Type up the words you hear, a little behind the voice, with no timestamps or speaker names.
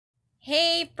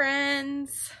Hey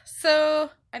friends!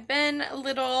 So I've been a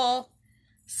little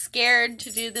scared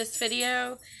to do this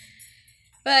video,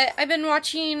 but I've been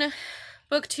watching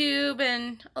BookTube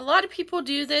and a lot of people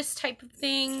do this type of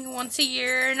thing once a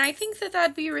year, and I think that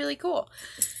that'd be really cool.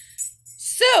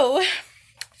 So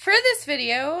for this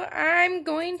video, I'm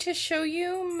going to show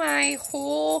you my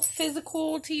whole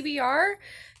physical TBR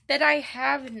that I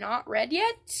have not read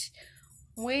yet,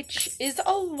 which is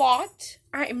a lot.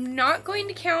 I'm not going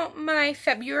to count my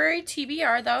February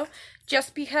TBR though,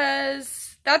 just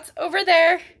because that's over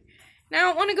there and I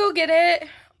don't want to go get it.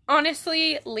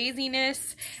 Honestly,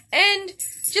 laziness, and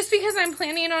just because I'm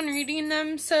planning on reading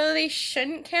them, so they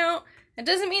shouldn't count. That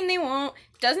doesn't mean they won't.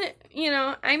 Doesn't,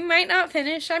 I might not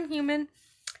finish. I'm human.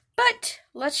 But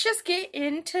let's just get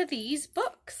into these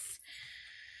books.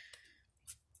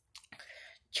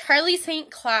 Charlie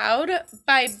St. Cloud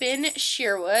by Ben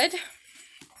Sherwood.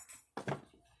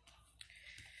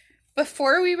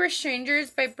 Before We Were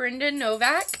Strangers by Brenda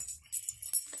Novak.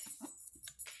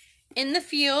 In the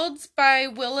Fields by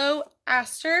Willow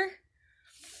Astor.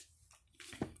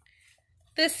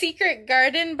 The Secret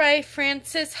Garden by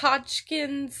Frances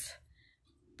Hodgkins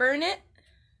Burnett.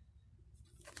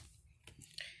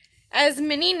 As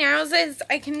Many Nows as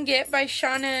I Can Get by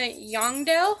Shauna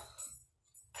Youngdale.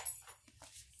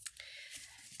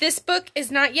 This book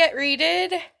is not yet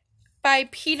rated by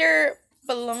Peter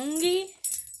Benogy.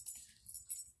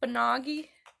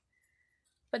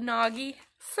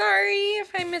 Sorry if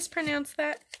I mispronounced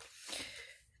that.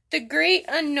 The Great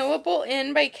Unknowable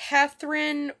Inn by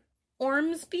Catherine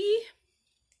Ormsby.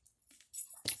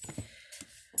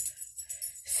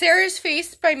 Sarah's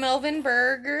Face by Melvin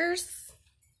Bergs.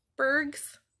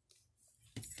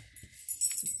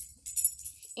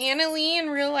 Anna Lee in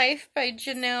Real Life by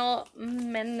Janelle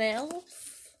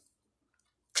Menels.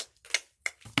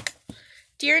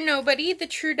 Dear Nobody, The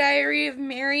True Diary of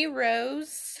Mary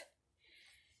Rose.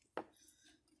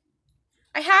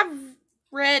 I have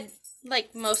read,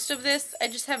 most of this. I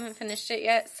just haven't finished it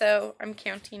yet, so I'm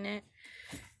counting it.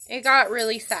 It got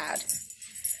really sad.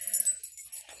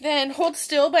 Then Hold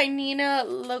Still by Nina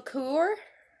LaCour.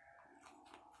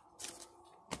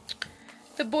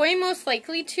 The Boy Most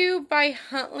Likely To by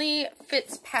Huntley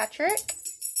Fitzpatrick.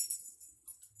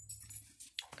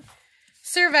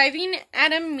 Surviving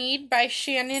Adam Mead by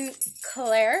Shannon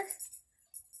Clare.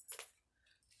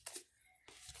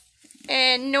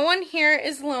 And No One Here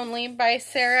Is Lonely by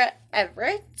Sarah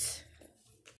Everett.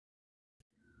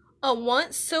 A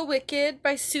Once So Wicked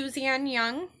by Suzanne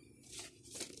Young.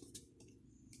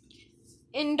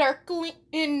 In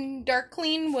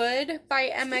Darkling Wood by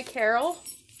Emma Carroll.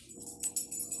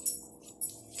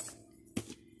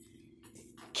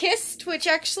 Kissed, which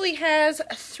actually has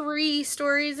 3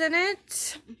 stories in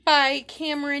it, by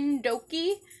Cameron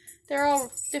Dokie. They're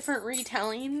all different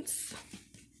retellings.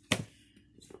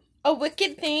 A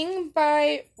Wicked Thing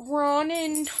by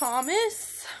Ronan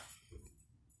Thomas.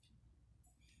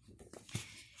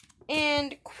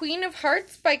 And Queen of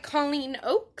Hearts by Colleen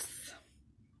Oakes.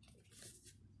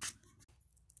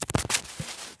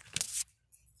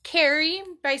 Carrie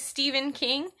by Stephen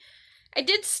King. I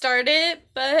did start it,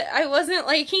 but I wasn't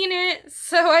liking it,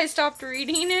 so I stopped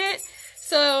reading it.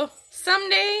 So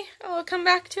someday I'll come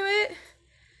back to it,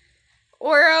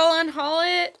 or I'll unhaul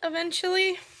it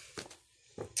eventually.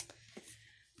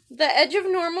 The Edge of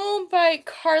Normal by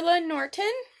Carla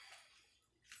Norton.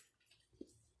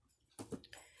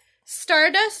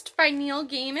 Stardust by Neil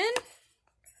Gaiman.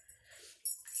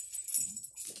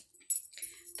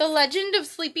 The Legend of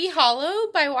Sleepy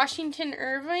Hollow by Washington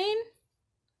Irving.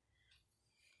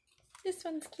 This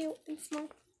one's cute and small.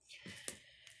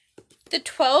 The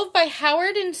 12 by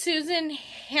Howard and Susan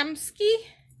Hamensky.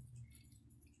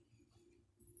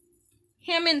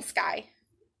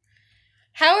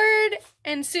 Howard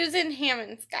and Susan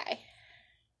Kaminsky.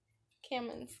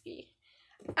 Kaminsky.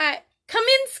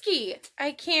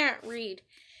 I can't read.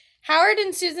 Howard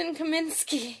and Susan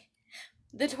Kaminsky.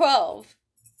 The 12.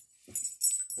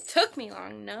 Took me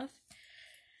long enough.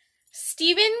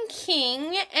 Stephen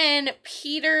King and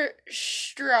Peter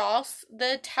Strauss,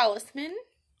 The Talisman.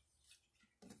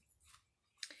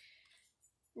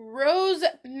 Rose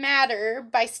Madder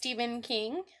by Stephen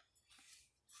King.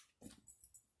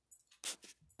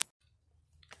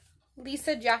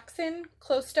 Lisa Jackson,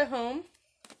 Close to Home.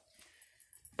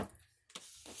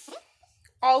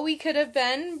 All We Could Have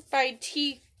Been by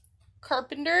T.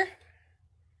 Carter.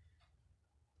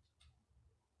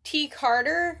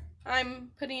 I'm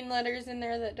putting letters in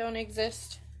there that don't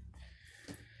exist.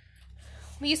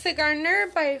 Lisa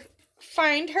Gardner by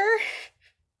Find Her.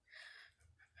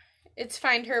 It's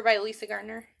Find Her by Lisa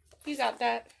Gardner. You got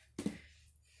that.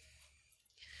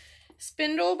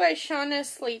 Spindle by Shauna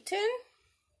Slayton.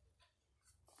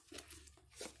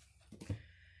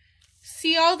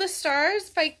 See All the Stars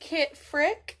by Kit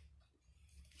Frick.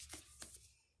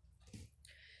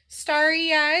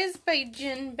 Starry Eyes by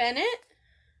Jen Bennett.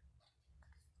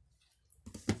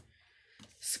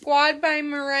 Squad by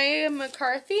Mariah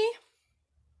McCarthy.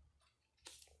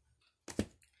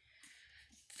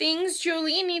 Things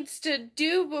Jolie Needs to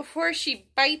Do Before She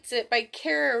Bites It by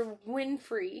Carrie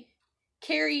Winfrey.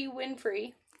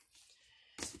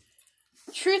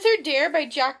 Truth or Dare by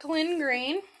Jacqueline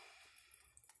Grain.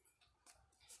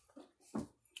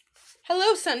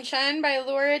 Hello Sunshine by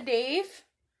Laura Dave.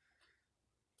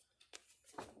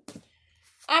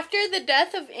 After the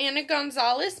Death of Anna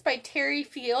Gonzalez by Terry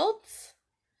Fields.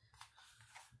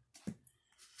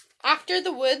 After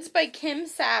the Woods by Kim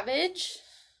Savage.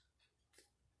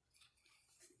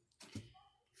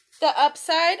 The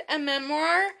Upside, a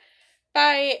memoir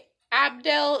by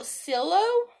Abdel Silo.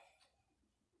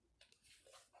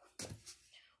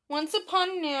 Once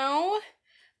Upon Now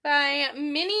by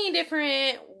many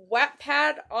different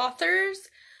Wattpad authors.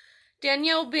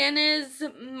 Danielle Benes,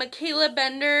 Michaela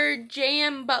Bender,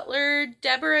 J.M. Butler,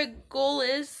 Deborah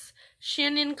Golis,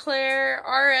 Shannon Clare,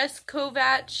 R.S.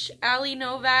 Kovach, Ali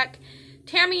Novak,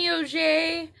 Tammy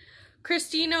Auger,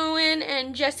 Christine Owen,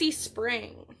 and Jessie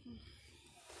Spring.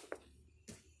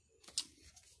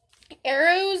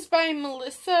 Arrows by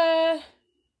Melissa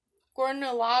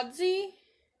Gornaladze.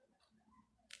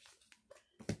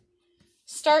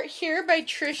 Start Here by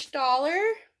Trish Dollar.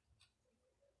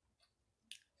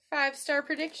 5-star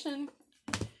prediction.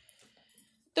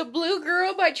 The Blue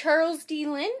Girl by Charles D.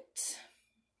 Lint.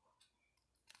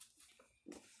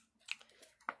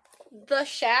 The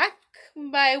Shack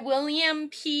by William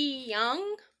P.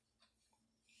 Young.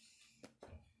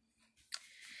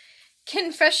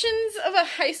 Confessions of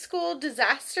a High School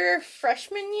Disaster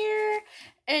freshman year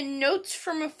and Notes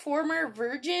from a Former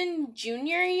Virgin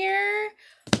junior year,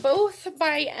 both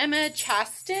by Emma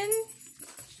Chaston.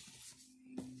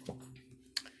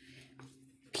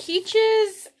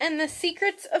 Peaches and the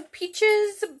Secrets of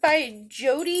Peaches by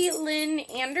Jody Lynn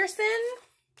Anderson.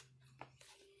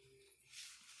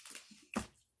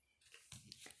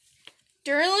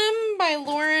 Durham by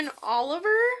Lauren Oliver.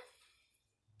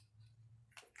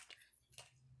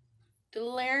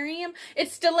 Delirium.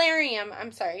 It's Delirium.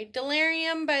 I'm sorry.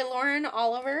 Delirium by Lauren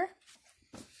Oliver.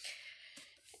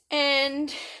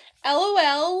 And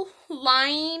LOL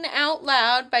Lying Out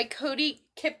Loud by Cody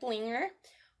Kiplinger,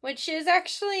 which is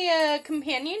actually a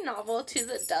companion novel to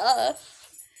The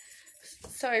Duff.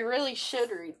 So I really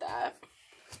should read that.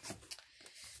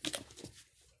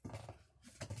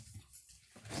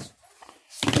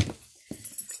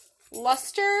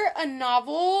 Luster, a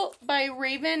novel by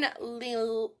Raven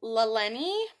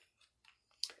Laleni.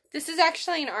 This is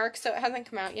actually an arc, so it hasn't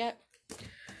come out yet.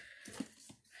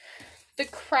 The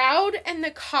Crowd and the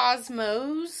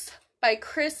Cosmos by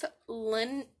Chris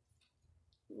Linto.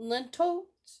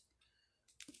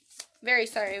 Very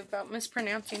sorry about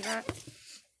mispronouncing that.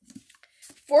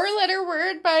 4-letter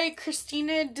Word by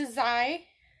Christina Desai.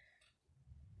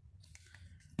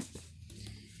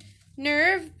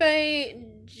 Nerve by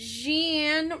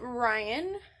Jeanne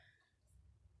Ryan.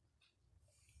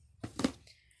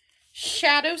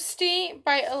 Shadow State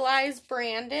by Elise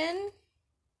Brandon.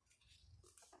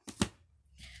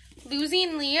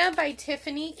 Losing Leah by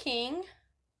Tiffany King.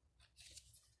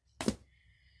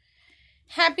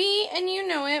 Happy and You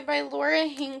Know It by Laura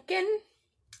Hinken.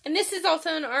 And this is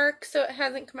also an arc, so it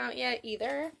hasn't come out yet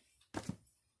either.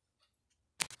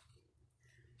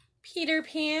 Peter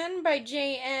Pan by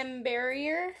J.M.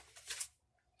 Barrier.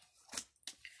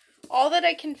 All That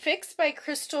I Can Fix by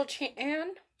Crystal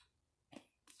Chan.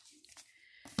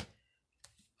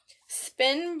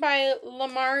 Spin by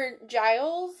Lamar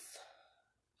Giles.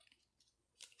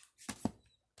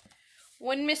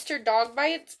 When Mr. Dog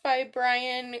Bites by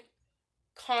Brian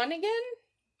Connigan.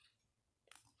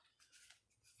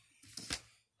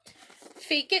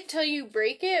 Fake It Till You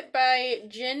Break It by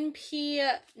Jen P.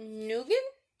 Nugan.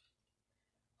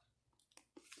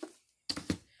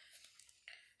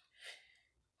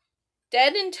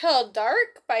 Dead Until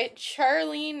Dark by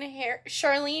Charlene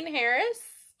Harris,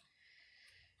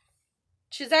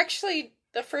 which is actually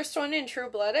the first one in True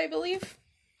Blood, I believe.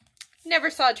 Never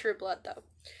saw True Blood, though.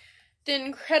 The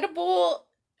Incredible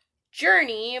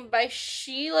Journey by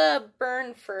Sheila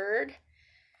Burnford.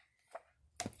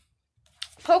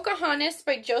 Pocahontas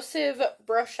by Joseph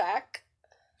Broshak.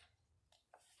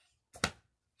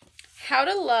 How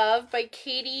to Love by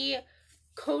Katie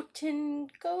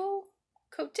Cotingo.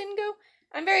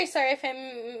 I'm very sorry if I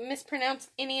mispronounce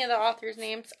any of the authors'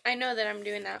 names. I know that I'm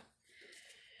doing that.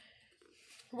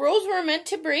 Rules Were Meant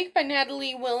to Break by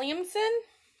Natalie Williamson.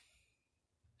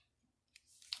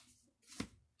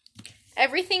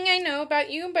 Everything I Know About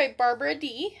You by Barbara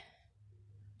D.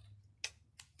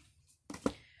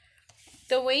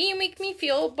 The Way You Make Me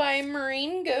Feel by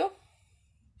Maureen Go.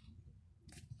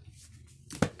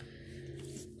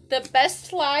 The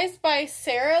Best Lies by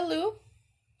Sarah Liu.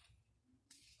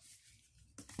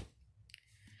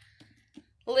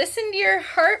 Listen to Your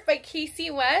Heart by Casey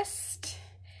West.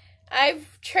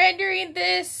 I've tried to read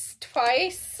this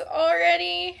twice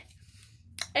already,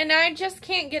 and I just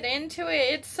can't get into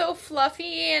it. It's so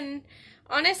fluffy, and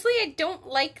honestly, I don't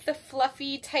like the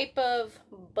fluffy type of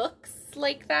books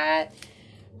like that.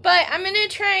 But I'm going to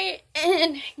try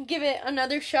and give it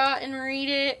another shot and read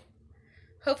it.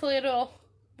 Hopefully it'll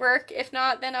work. If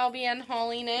not, then I'll be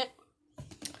unhauling it.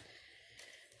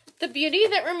 The Beauty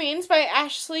That Remains by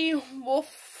Ashley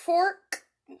Woolfolk.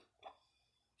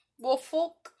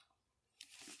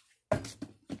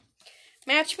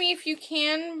 Match Me If You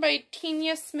Can by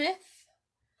Tina Smith.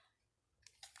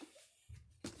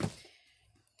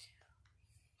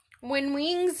 When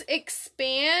Wings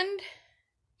Expand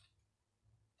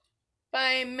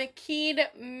by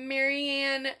McKeed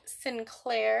Marianne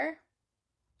Sinclair.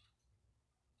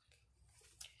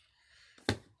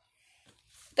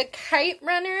 The Kite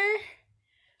Runner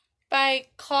by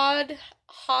Claude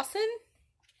Hawson.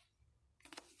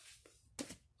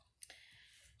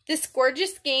 This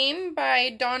Gorgeous Game by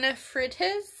Donna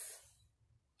Freitas.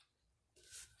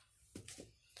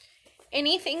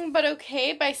 Anything But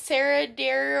Okay by Sarah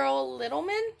Darrell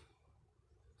Littleman.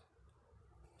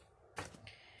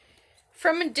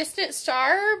 From a Distant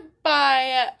Star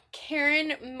by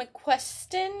Karen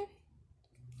McQuestion.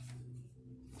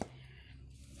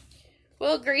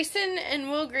 Will Grayson and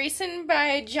Will Grayson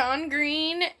by John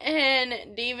Green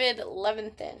and David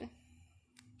Levithan.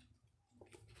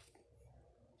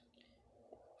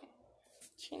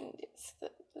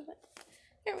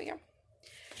 There we go.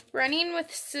 Running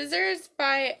with Scissors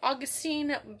by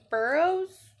Augustine Burroughs.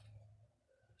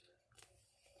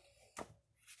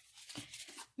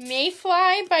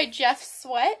 Mayfly by Jeff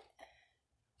Sweat.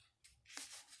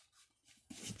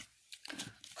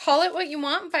 Call It What You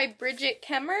Want by Bridget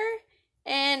Kemmer.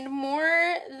 And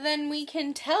More Than We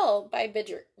Can Tell by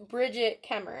Bridget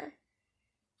Kemmer.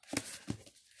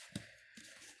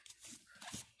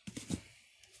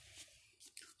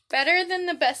 Better Than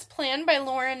the Best Plan by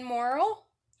Lauren Morrill.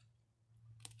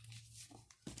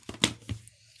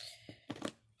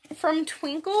 From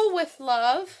Twinkle with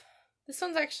Love. This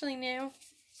one's actually new.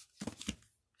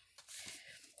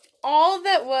 All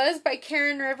That Was by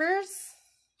Karen Rivers.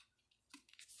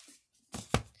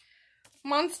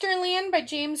 Monsterland by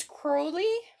James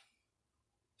Crowley.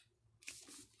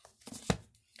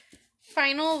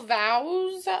 Final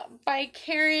Vows by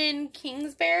Karen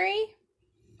Kingsbury.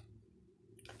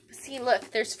 See, look,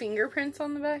 there's fingerprints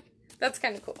on the back. That's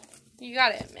kind of cool. You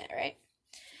gotta admit, right?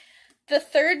 The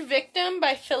Third Victim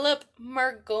by Philip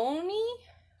Margolin.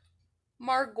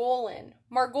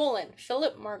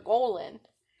 Philip Margolin.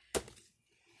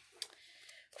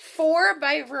 4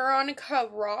 by Veronica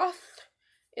Roth.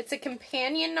 It's a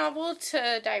companion novel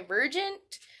to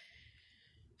Divergent.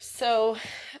 So,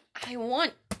 I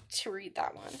want to read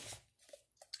that one.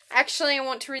 Actually, I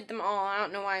want to read them all. I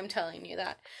don't know why I'm telling you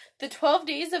that. The 12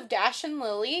 Days of Dash and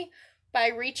Lily by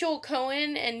Rachel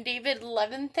Cohen and David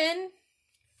Levithan.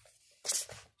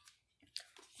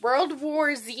 World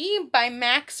War Z by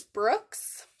Max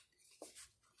Brooks.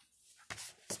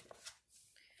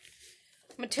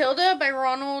 Matilda by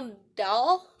Ronald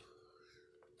Dahl.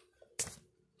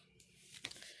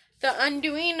 The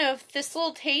Undoing of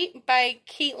Thistle Tate by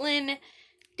Caitlin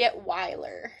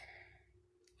Detweiler.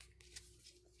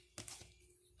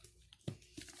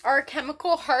 Our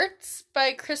Chemical Hearts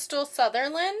by Crystal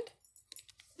Sutherland.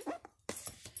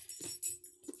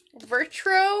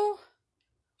 Virtro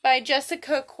by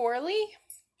Jessica Corley.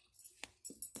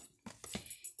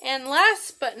 And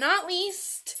last but not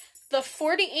least, The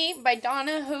 48 by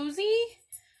Donna Hosey.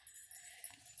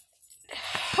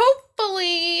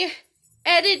 Hopefully,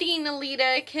 editing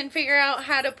Alita can figure out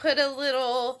how to put a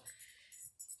little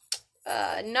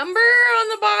number on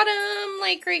the bottom,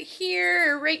 like right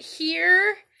here or right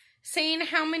here, saying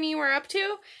how many we're up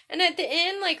to. And at the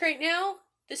end, like right now,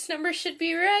 this number should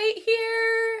be right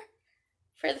here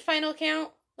for the final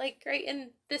count, like right in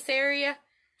this area.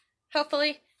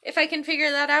 Hopefully, if I can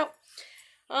figure that out.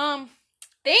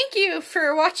 Thank you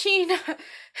for watching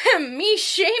me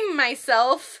shame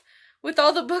myself with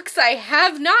all the books I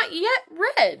have not yet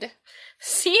read.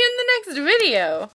 See you in the next video.